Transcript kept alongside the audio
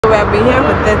we have been here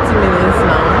for 30 minutes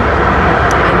now,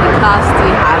 and the car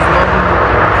still has not moved.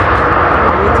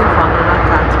 I'm waiting for another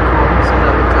car to come so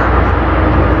that we can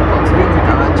continue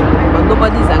with our journey. But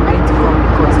nobody's going to come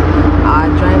because our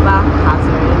driver has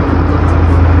already got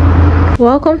us.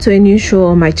 Welcome to a new show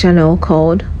on my channel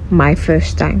called My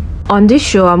First Time. On this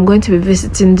show, I'm going to be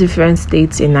visiting different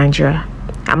states in Nigeria.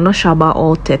 I'm not sure about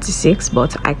all 36,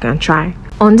 but I can try.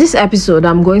 On this episode,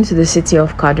 I'm going to the city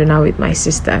of Kaduna with my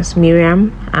sisters,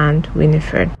 Miriam and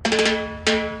Winifred.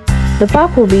 The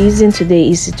park we'll be using today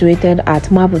is situated at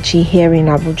Mabuchi here in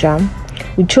Abuja.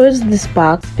 We chose this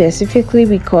park specifically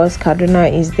because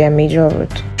Kaduna is their major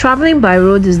route. Traveling by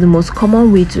road is the most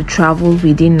common way to travel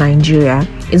within Nigeria.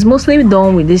 It's mostly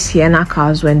done with these Sienna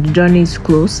cars when the journey is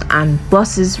close and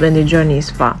buses when the journey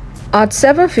is far. At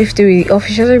 7:50 we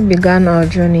officially began our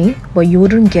journey, but you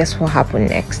wouldn't guess what happened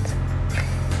next.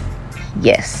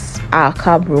 Yes, our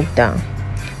car broke down.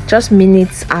 Just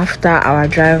minutes after our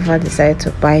driver decided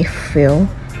to buy fuel,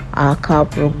 our car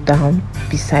broke down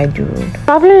beside the road.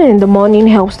 Traveling in the morning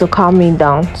helps to calm me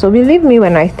down, so believe me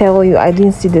when I tell you I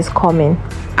didn't see this coming.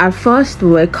 At first,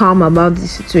 we were calm about the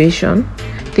situation,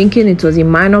 thinking it was a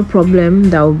minor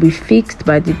problem that would be fixed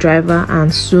by the driver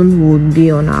and soon we would be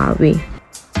on our way.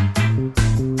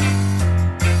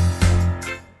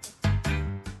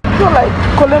 Like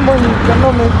Colombo, you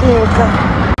cannot maintain your car.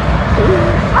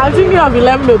 I'm thinking of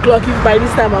 11 o'clock if by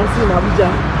this time I'm still in Abuja.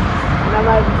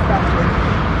 Never even started.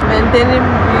 Maintaining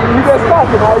You can start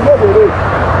and I'll go the road.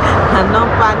 and not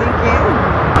panicking.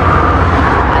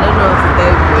 I don't know what to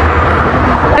tell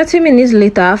you. 30 minutes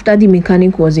later, after the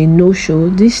mechanic was a no-show,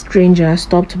 this stranger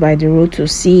stopped by the road to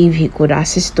see if he could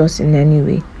assist us in any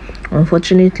way.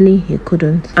 Unfortunately, he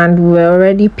couldn't, and we were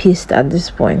already pissed at this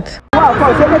point.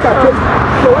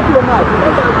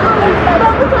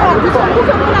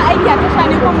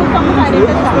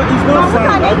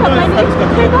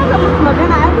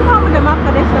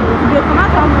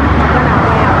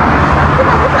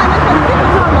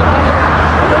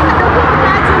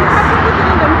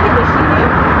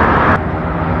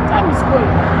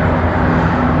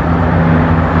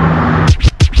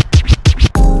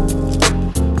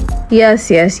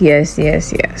 Yes.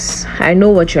 I know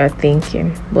what you are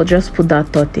thinking, but just put that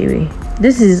thought away.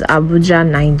 This is Abuja,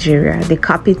 Nigeria, the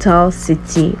capital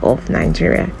city of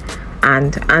Nigeria,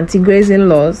 and anti-grazing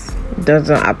laws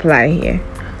doesn't apply here.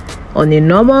 On a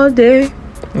normal day,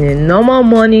 in a normal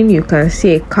morning, you can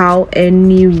see a cow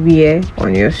anywhere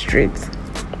on your street.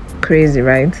 Crazy,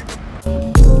 right?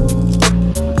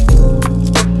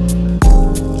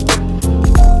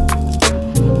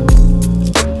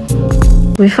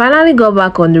 We finally got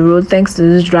back on the road thanks to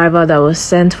this driver that was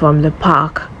sent from the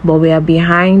park, but we are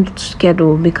behind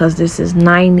schedule because this is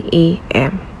 9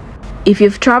 a.m. If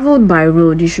you've traveled by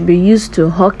road, you should be used to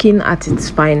hawking at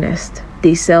its finest.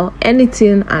 They sell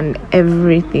anything and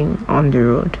everything on the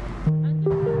road.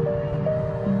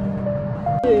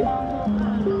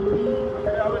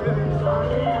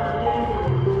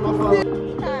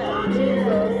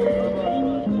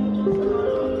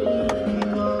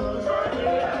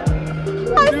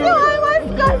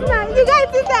 You guys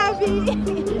think that be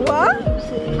what?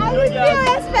 I was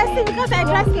POS person because I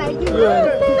dress like you.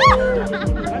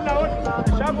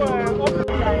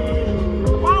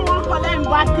 One collect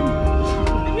battery.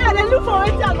 If you are look for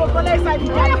it, I go collect side. You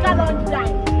cannot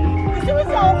die. You see, we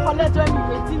say all collect when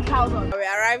you 18,000. We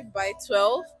arrived by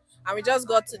 12 and we just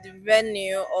got to the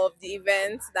venue of the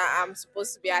event that I'm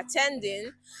supposed to be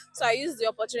attending. So I used the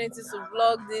opportunity to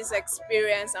vlog this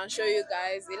experience and show you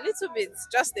guys a little bit,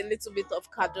 just a little bit of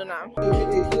Kaduna.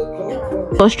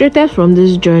 Frustrated from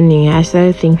this journey, I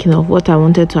started thinking of what I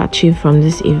wanted to achieve from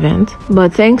this event.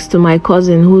 But thanks to my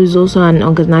cousin, who is also an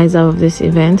organizer of this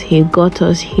event, he got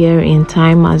us here in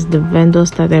time as the vendors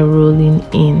started rolling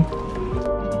in.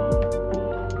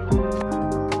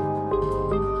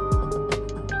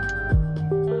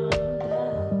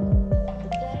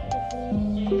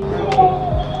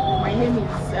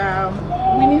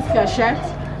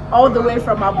 All the way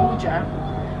from Abuja.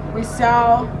 We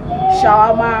sell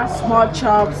shawarma, small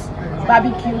chops,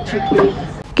 barbecue chicken.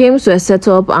 Games were set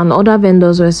up and other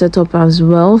vendors were set up as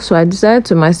well, so I decided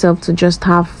to myself to just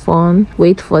have fun,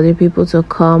 wait for the people to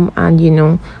come and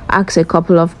ask a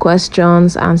couple of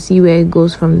questions and see where it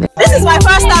goes from there. This is my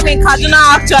first time in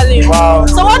Kaduna actually. Wow.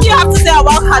 So what do you have to say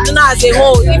about Kaduna as a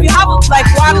whole? If you have like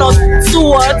 1 or 2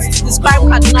 words to describe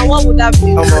Kaduna, what would that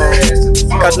be?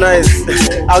 Kaduna is,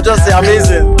 I'll just say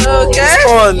amazing. Okay. It's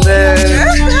fun. There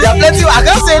are plenty. I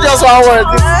can't say just one word.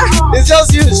 It's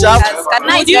just huge.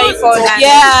 Kaduna is very fun.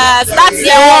 Yes, that's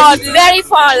the word. Very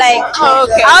fun. Like,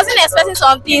 Okay. I wasn't expecting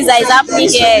some things that is happening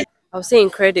here. I would say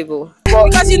incredible.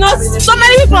 because you know so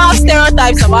many people have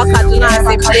stereotypes about Kaduna as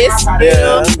a place.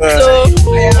 Yeah. So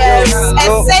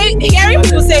hearing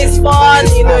people say it's fun,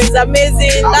 you know, it's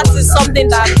amazing. That is something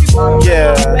that people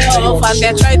love, and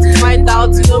they're trying to find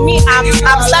out. You know, me,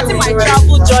 I'm starting my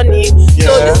travel journey,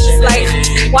 so this is like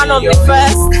one of the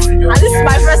first, and this is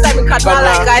my first time in Kaduna,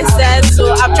 like I said.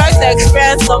 So I'm trying to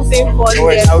experience something fun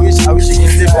here. I wish you could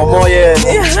stay for more years.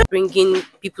 Bringing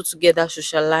people together,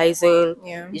 socializing,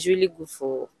 is really good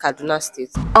for Kaduna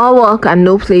State. All work and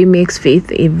no play makes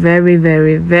Faith a very,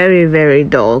 very, very, very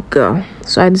dull girl.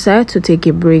 So I decided to take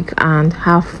a break and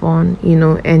have fun, you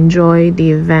know, enjoy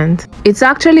the event. It's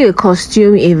actually a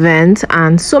costume event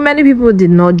and so many people did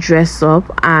not dress up,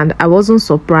 and I wasn't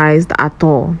surprised at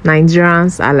all.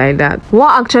 Nigerians are like that.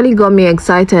 What actually got me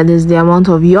excited is the amount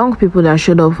of young people that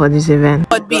showed up for this event.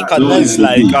 Kaduna is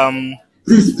like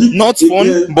not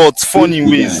fun, but fun in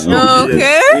ways.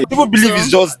 Okay. People believe it's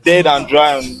just dead and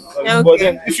dry, but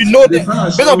then if you know them,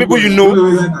 based on people you know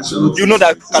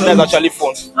that Kaduna is actually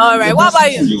fun. All right. What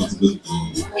about you?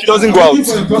 She doesn't go out.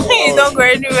 You don't go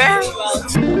anywhere.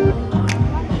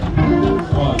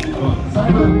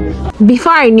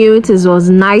 Before I knew it, it was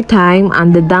nighttime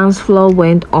and the dance floor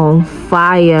went on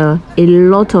fire. A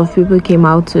lot of people came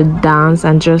out to dance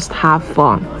and just have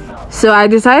fun. So I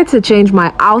decided to change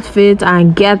my outfit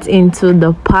and get into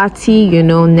the party, you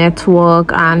know,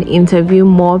 network and interview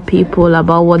more people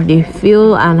about what they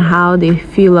feel and how they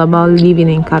feel about living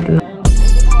in Kaduna.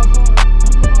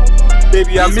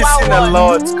 Baby, I'm missing a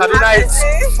lot. Kaduna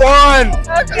is fun.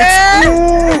 It's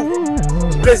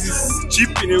cool. Place is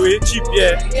cheap in a way. Cheap,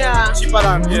 yeah. Cheaper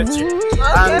than cheap.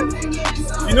 And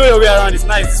you know your way around. It's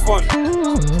nice. It's fun.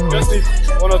 You just need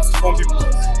one or two fun people.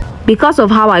 Because of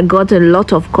how I got a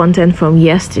lot of content from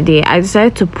yesterday, I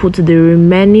decided to put the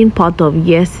remaining part of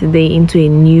yesterday into a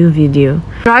new video.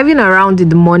 Driving around in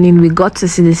the morning, we got to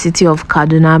see the city of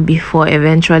Kaduna before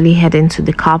eventually heading to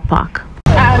the car park.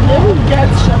 And they will get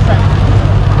shopping.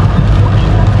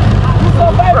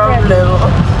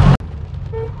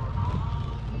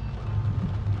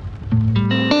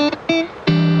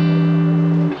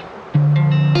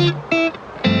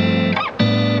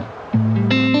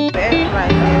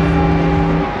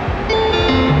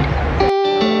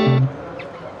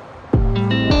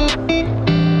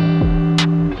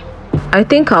 I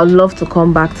think I would love to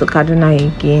come back to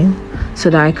Kaduna again so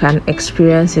that I can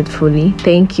experience it fully.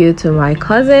 Thank you to my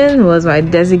cousin who was my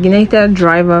designated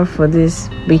driver for this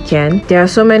weekend. There are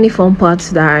so many fun parts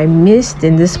that I missed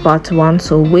in this part 1,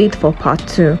 so wait for part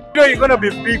 2. You know you're gonna be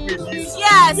big with this.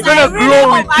 Yes, you're gonna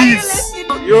grow with this.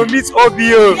 You'll meet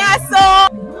Obio. Yes, so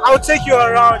I'll take you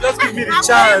around. Just give me the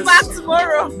chance. back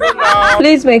tomorrow.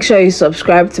 Please make sure you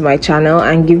subscribe to my channel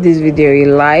and give this video a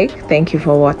like. Thank you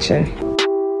for watching.